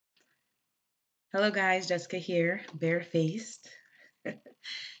Hello guys, Jessica here, barefaced.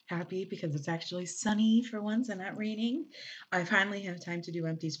 Happy because it's actually sunny for once and not raining. I finally have time to do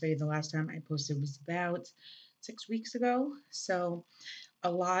empties for you. The last time I posted was about 6 weeks ago. So a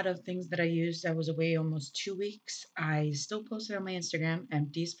lot of things that I used, I was away almost 2 weeks. I still posted on my Instagram,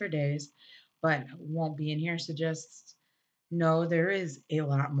 empties for days, but won't be in here. So just know there is a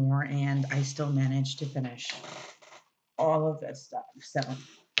lot more and I still managed to finish all of this stuff. So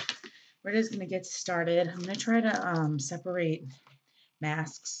we're just gonna get started. I'm gonna try to separate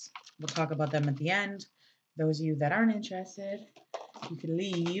masks. We'll talk about them at the end. Those of you that aren't interested, you can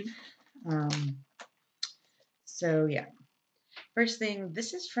leave. Um, so yeah, first thing,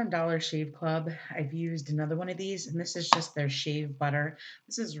 this is from Dollar Shave Club. I've used another one of these, and this is just their shave butter.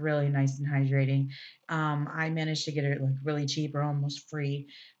 This is really nice and hydrating. I managed to get it like really cheap or almost free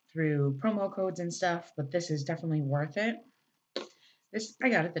through promo codes and stuff, but this is definitely worth it. This I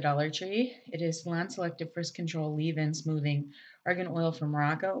got at the Dollar Tree. It is salon selective frizz control leave-in smoothing argan oil from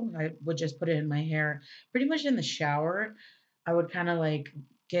Morocco. I would just put it in my hair pretty much in the shower. I would kind of like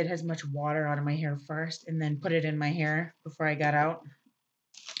get as much water out of my hair first and then put it in my hair before I got out.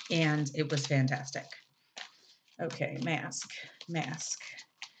 And it was fantastic. Okay, mask, mask,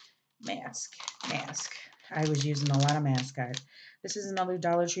 mask. I was using a lot of mask, guys. This is another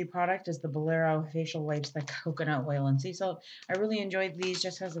Dollar Tree product. Is the Bolero facial wipes, the coconut oil and sea salt. I really enjoyed these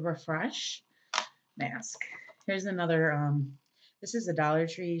just as a refresh mask. Here's another. This is a Dollar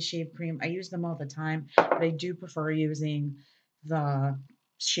Tree shave cream. I use them all the time, but I do prefer using the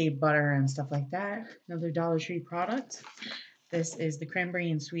shea butter and stuff like that. Another Dollar Tree product. This is the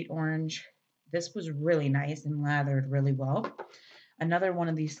cranberry and sweet orange. This was really nice and lathered really well. Another one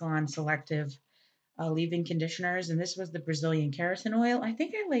of these salon selective leave-in conditioners, and this was the Brazilian keratin oil. I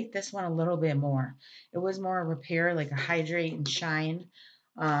think I like this one a little bit more. It was more repair, like a hydrate and shine.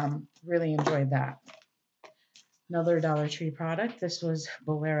 Really enjoyed that. Another Dollar Tree product. This was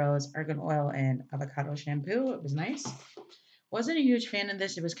Bolero's argan oil and avocado shampoo. It was nice. Wasn't a huge fan of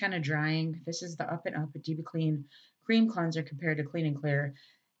this. It was kind of drying. This is the Up and Up Deep Clean Cream Cleanser compared to Clean and Clear.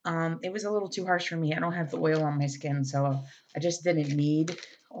 It was a little too harsh for me. I don't have the oil on my skin, so I just didn't need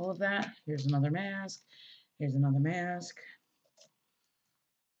all of that. Here's another mask. Here's another mask.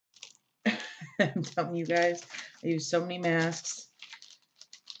 I'm telling you guys, I use so many masks.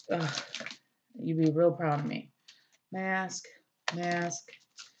 Ugh, you'd be real proud of me. Mask, mask,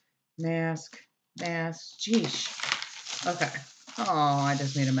 mask, mask. Jeez. Okay. Oh, I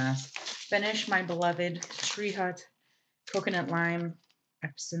just made a mess. Finish my beloved Tree Hut coconut lime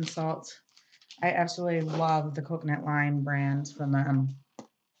Epsom salt. I absolutely love the coconut lime brand from them.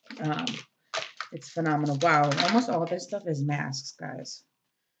 Um, it's phenomenal. Wow, almost all of this stuff is masks, guys.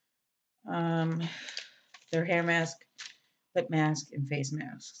 Um, their hair mask, lip mask, and face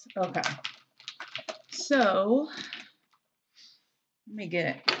masks. Okay, so let me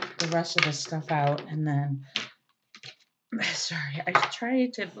get the rest of the stuff out, and then sorry, I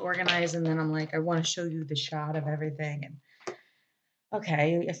tried to organize, and then I'm like, I want to show you the shot of everything. And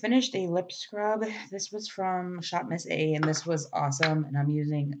okay, I finished a lip scrub. This was from Shop Miss A, and this was awesome. And I'm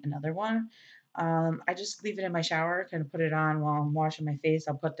using another one. I just leave it in my shower, kind of put it on while I'm washing my face.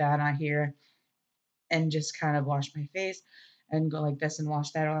 I'll put that on here and just kind of wash my face and go like this and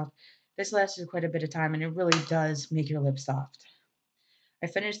wash that off. This lasted quite a bit of time, and it really does make your lips soft. I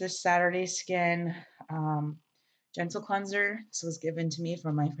finished this Saturday Skin Gentle Cleanser. This was given to me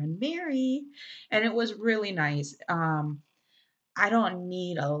from my friend Mary, and it was really nice. I don't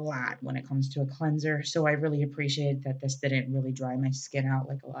need a lot when it comes to a cleanser, so I really appreciate that this didn't really dry my skin out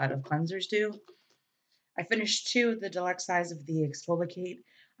like a lot of cleansers do. I finished two of the deluxe size of the Exfoliate.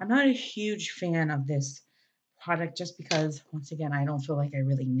 I'm not a huge fan of this product just because, once again, I don't feel like I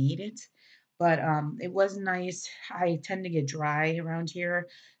really need it. But it was nice. I tend to get dry around here,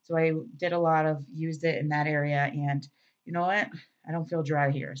 so I did a lot of used it in that area, and you know what? I don't feel dry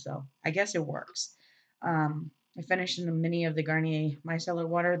here, so I guess it works. I finished in a mini of the Garnier Micellar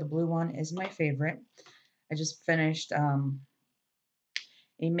Water. The blue one is my favorite. I just finished a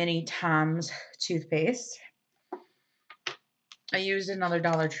mini Tom's toothpaste. I used another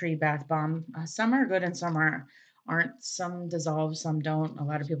Dollar Tree bath bomb. Some are good and some aren't. Some dissolve, some don't. A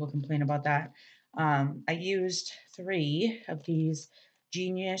lot of people complain about that. I used three of these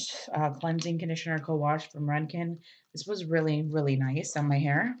Genius cleansing conditioner co-wash from Redken. This was really, really nice on my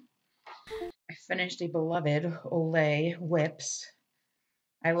hair. I finished a beloved Olay Whips.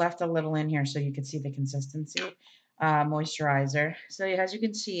 I left a little in here so you could see the consistency. Moisturizer. So as you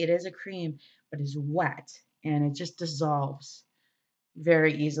can see, it is a cream, but it's wet and it just dissolves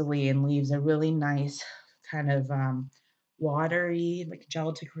very easily and leaves a really nice kind of watery, like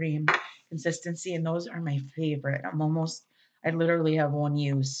gel to cream consistency, and those are my favorite. I literally have one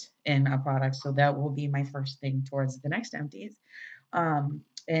use in a product, so that will be my first thing towards the next empties.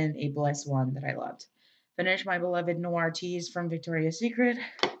 And a Bliss one that I loved. Finished my beloved Noir teas from Victoria's Secret.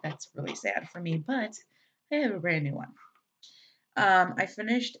 That's really sad for me, but I have a brand new one. I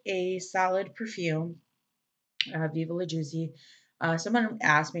finished a solid perfume, Viva La Juicy. Someone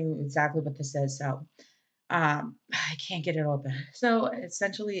asked me exactly what this is, so I can't get it open. So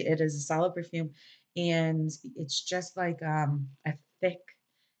essentially, it is a solid perfume, and it's just like a thick,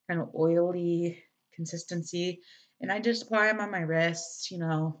 kind of oily consistency. And I just apply them on my wrists,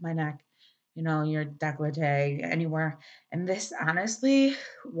 my neck, your décolleté, anywhere. And this honestly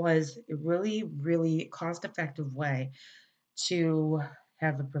was a really, really cost effective way to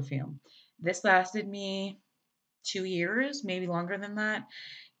have a perfume. This lasted me 2 years, maybe longer than that.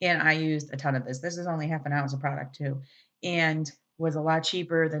 And I used a ton of this. This is only half an ounce of product too, and was a lot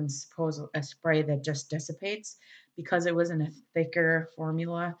cheaper than suppose a spray that just dissipates because it was in a thicker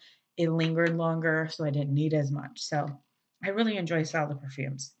formula. It lingered longer, so I didn't need as much. So I really enjoy solid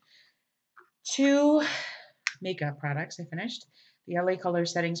perfumes. Two makeup products I finished. The LA Color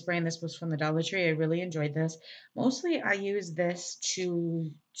Setting Spray, and this was from the Dollar Tree. I really enjoyed this. Mostly I use this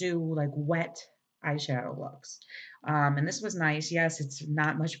to do like wet eyeshadow looks. And this was nice. Yes, it's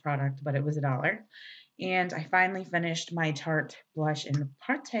not much product, but it was $1. And I finally finished my Tarte blush in the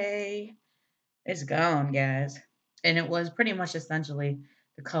Parte. It's gone, guys. And it was pretty much essentially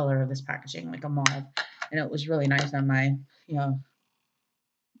the color of this packaging, like a mauve. And it was really nice on my, you know,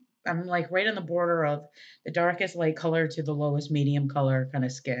 I'm like right on the border of the darkest light color to the lowest medium color kind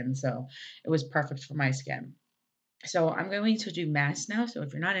of skin. So it was perfect for my skin. So I'm going to do masks now. So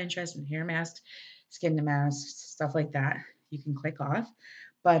if you're not interested in hair masks, skin to masks, stuff like that, you can click off.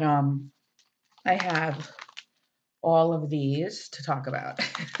 But I have all of these to talk about.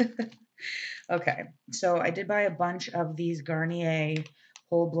 Okay, so I did buy a bunch of these Garnier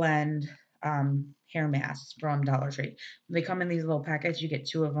whole blend hair masks from Dollar Tree. They come in these little packets. You get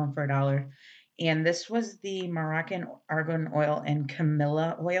two of them for $1. And this was the Moroccan argan oil and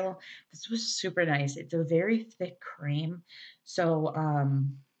Camilla oil. This was super nice. It's a very thick cream. So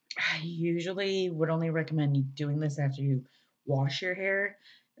I usually would only recommend you doing this after you wash your hair.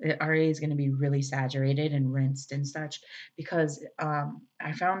 It already is going to be really saturated and rinsed and such because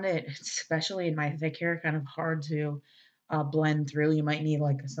I found it, especially in my thick hair, kind of hard to blend through. You might need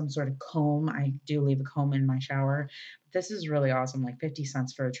like some sort of comb. I do leave a comb in my shower. This is really awesome, like 50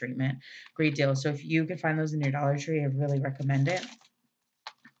 cents for a treatment. Great deal. So if you can find those in your Dollar Tree, I really recommend it.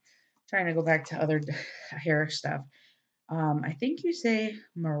 Trying to go back to other hair stuff. I think you say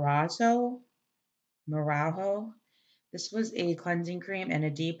Marajo. This was a cleansing cream and a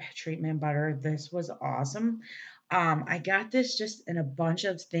deep treatment butter. This was awesome. I got this just in a bunch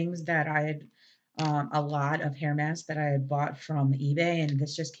of things that I had, a lot of hair masks that I had bought from eBay, and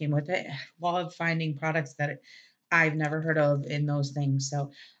this just came with it. Love finding products that I've never heard of in those things.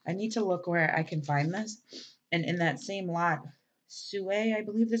 So I need to look where I can find this. And in that same lot, Sue, I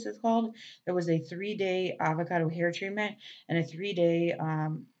believe this is called, there was a 3-day avocado hair treatment and a 3-day,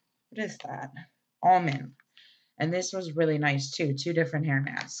 what is that? Almond. And this was really nice too. Two different hair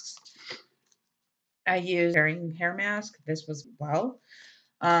masks. I used wearing hair mask. This was well.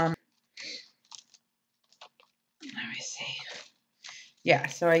 Let me see. Yeah,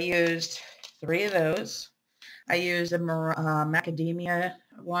 so I used 3 of those. I used a macadamia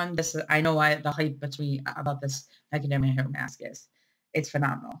one. This I know why the hype about this macadamia hair mask is. It's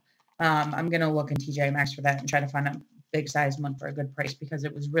phenomenal. I'm gonna look in TJ Maxx for that and try to find a big size one for a good price because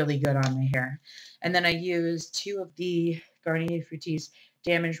it was really good on my hair. And then I used 2 of the Garnier Fructis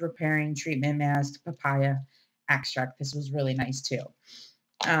damage repairing treatment mask papaya extract. This was really nice too.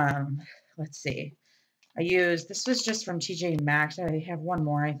 Let's see. This was just from TJ Maxx. I have one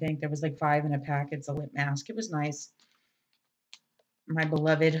more, I think. There was like 5 in a pack. It's a lip mask. It was nice. My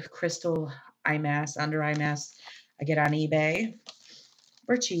beloved crystal eye mask, under eye mask, I get on eBay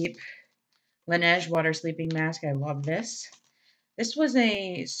for cheap. Laneige water sleeping mask. I love this. This was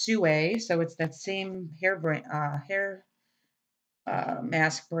a Sue, so it's that same hair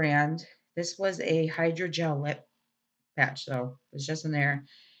mask brand. This was a hydrogel lip patch, so it's just in there.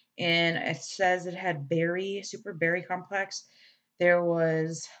 And it says it had super berry complex. There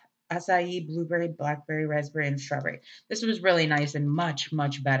was acai, blueberry, blackberry, raspberry, and strawberry. This was really nice and much,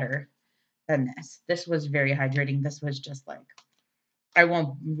 much better than this. This was very hydrating. This was just like, I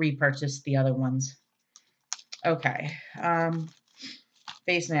won't repurchase the other ones. Okay.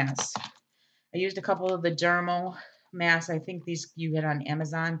 Face masks. I used a couple of the dermal masks. I think these you get on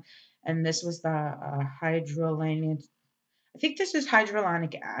Amazon. And this was the hydrolyzed I think this is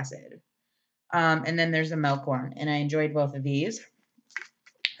hyaluronic acid. And then there's a milk one, and I enjoyed both of these.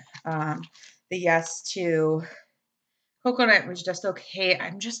 Um, the Yes to coconut was just okay.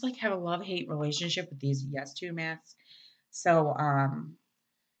 I'm just like have a love hate relationship with these Yes to masks. So,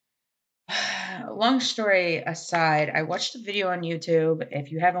 long story aside, I watched a video on YouTube.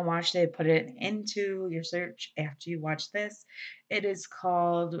 If you haven't watched it, put it into your search after you watch this. It is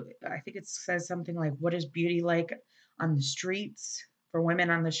called, I think it says something like, What is Beauty Like on the Streets for Women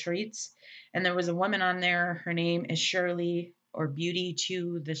on the Streets? And there was a woman on there. Her name is Shirley or Beauty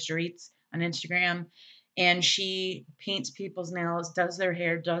to the Streets on Instagram. And she paints people's nails, does their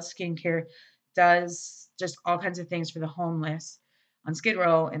hair, does skincare, does just all kinds of things for the homeless on Skid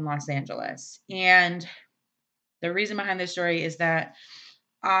Row in Los Angeles. And the reason behind this story is that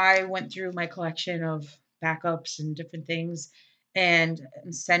I went through my collection of backups and different things, and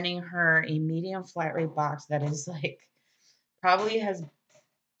I'm sending her a medium flat rate box that is like probably as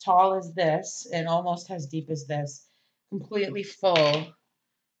tall as this and almost as deep as this, completely full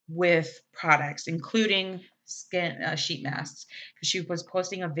with products, including skin sheet masks. Because she was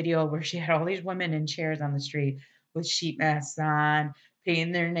posting a video where she had all these women in chairs on the street with sheet masks on,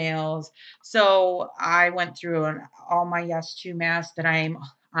 painting their nails. So I went through and all my Yes to masks that I'm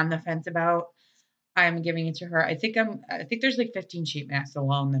on the fence about. I'm giving it to her. I think there's like 15 sheet masks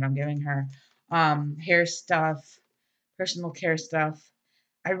alone that I'm giving her. Hair stuff, personal care stuff.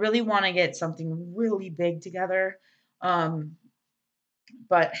 I really want to get something really big together. Um,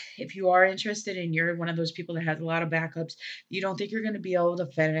 but if you are interested and you're one of those people that has a lot of backups, you don't think you're going to be able to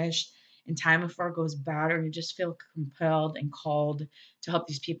finish in time before it goes bad, or you just feel compelled and called to help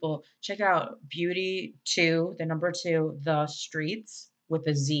these people, check out Beauty 2, the number 2, The Streets with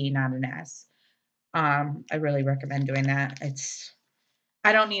a Z, not an S. I really recommend doing that.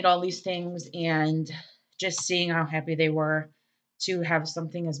 I don't need all these things, and just seeing how happy they were to have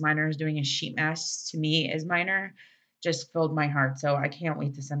something as minor as doing a sheet mask to me as minor just filled my heart. So I can't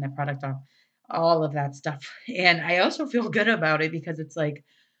wait to send that product off, all of that stuff. And I also feel good about it because it's like,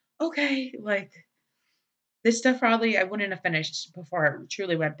 okay, like this stuff probably I wouldn't have finished before it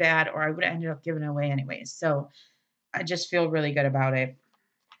truly went bad, or I would have ended up giving it away anyways. So I just feel really good about it.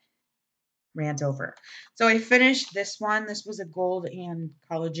 Rant over. So I finished this one. This was a gold and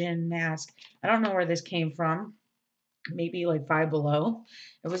collagen mask. I don't know where this came from. Maybe like Five Below.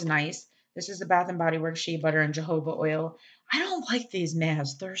 It was nice. This is the Bath and Body Works shea butter and jojoba oil. I don't like these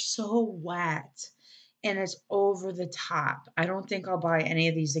masks. They're so wet and it's over the top. I don't think I'll buy any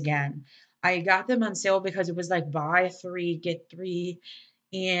of these again. I got them on sale because it was like buy three, get three,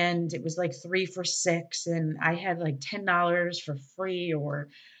 and it was like 3 for $6, and I had like $10 for free, or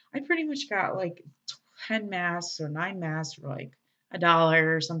I pretty much got like 10 masks or 9 masks for like $1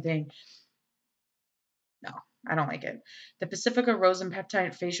 or something. No, I don't like it. The Pacifica Rose and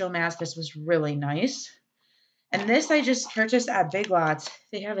Peptide Facial Mask, this was really nice. And this I just purchased at Big Lots.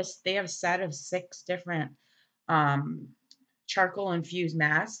 They have a set of 6 different um, charcoal infused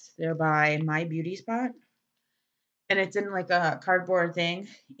masks. They're by My Beauty Spot, and it's in like a cardboard thing.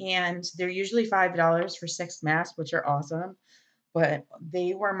 And they're usually $5 for 6 masks, which are awesome. But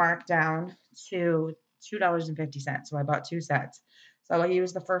they were marked down to $2.50. So I bought 2 sets. So I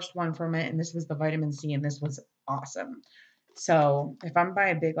used the first one from it, and this was the vitamin C, and this was awesome. So if I'm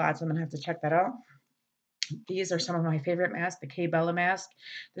buying Big Lots, I'm gonna have to check that out. These are some of my favorite masks. The K Bella mask.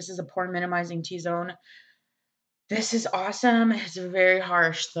 This is a pore minimizing T zone. This is awesome. It's very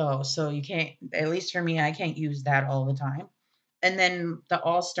harsh though, so you can't. At least for me, I can't use that all the time. And then the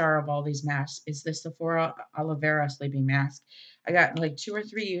all star of all these masks is this Sephora aloe vera sleeping mask. I got like 2 or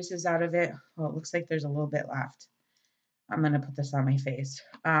 3 uses out of it. Well, it looks like there's a little bit left. I'm gonna put this on my face.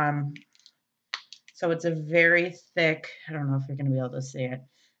 So it's a very thick. I don't know if you're gonna be able to see it.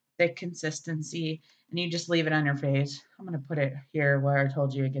 Thick consistency, and you just leave it on your face. I'm gonna put it here where I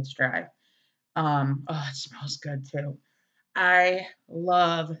told you it gets dry. Oh, it smells good too. I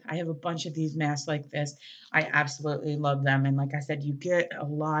have a bunch of these masks like this. I absolutely love them. And like I said, you get a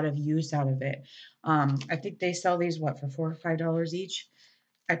lot of use out of it. I think they sell these, what, for $4 or $5 each?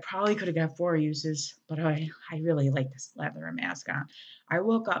 I probably could have got 4 uses, but I really like this lather mask on. I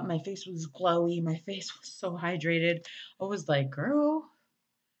woke up, my face was glowy, my face was so hydrated. I was like, girl,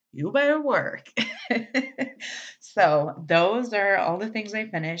 you better work. So those are all the things I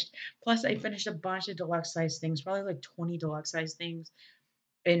finished. Plus, I finished a bunch of deluxe size things, probably like 20 deluxe size things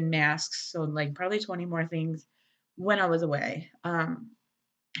in masks. So like probably 20 more things when I was away.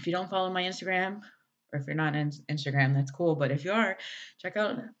 If you don't follow my Instagram Or if you're not on Instagram, that's cool. But if you are, check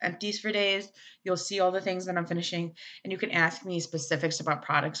out Empties for Days. You'll see all the things that I'm finishing. And you can ask me specifics about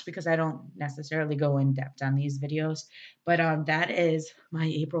products because I don't necessarily go in depth on these videos. But that is my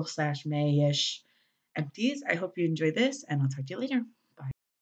April/May-ish empties. I hope you enjoy this, and I'll talk to you later.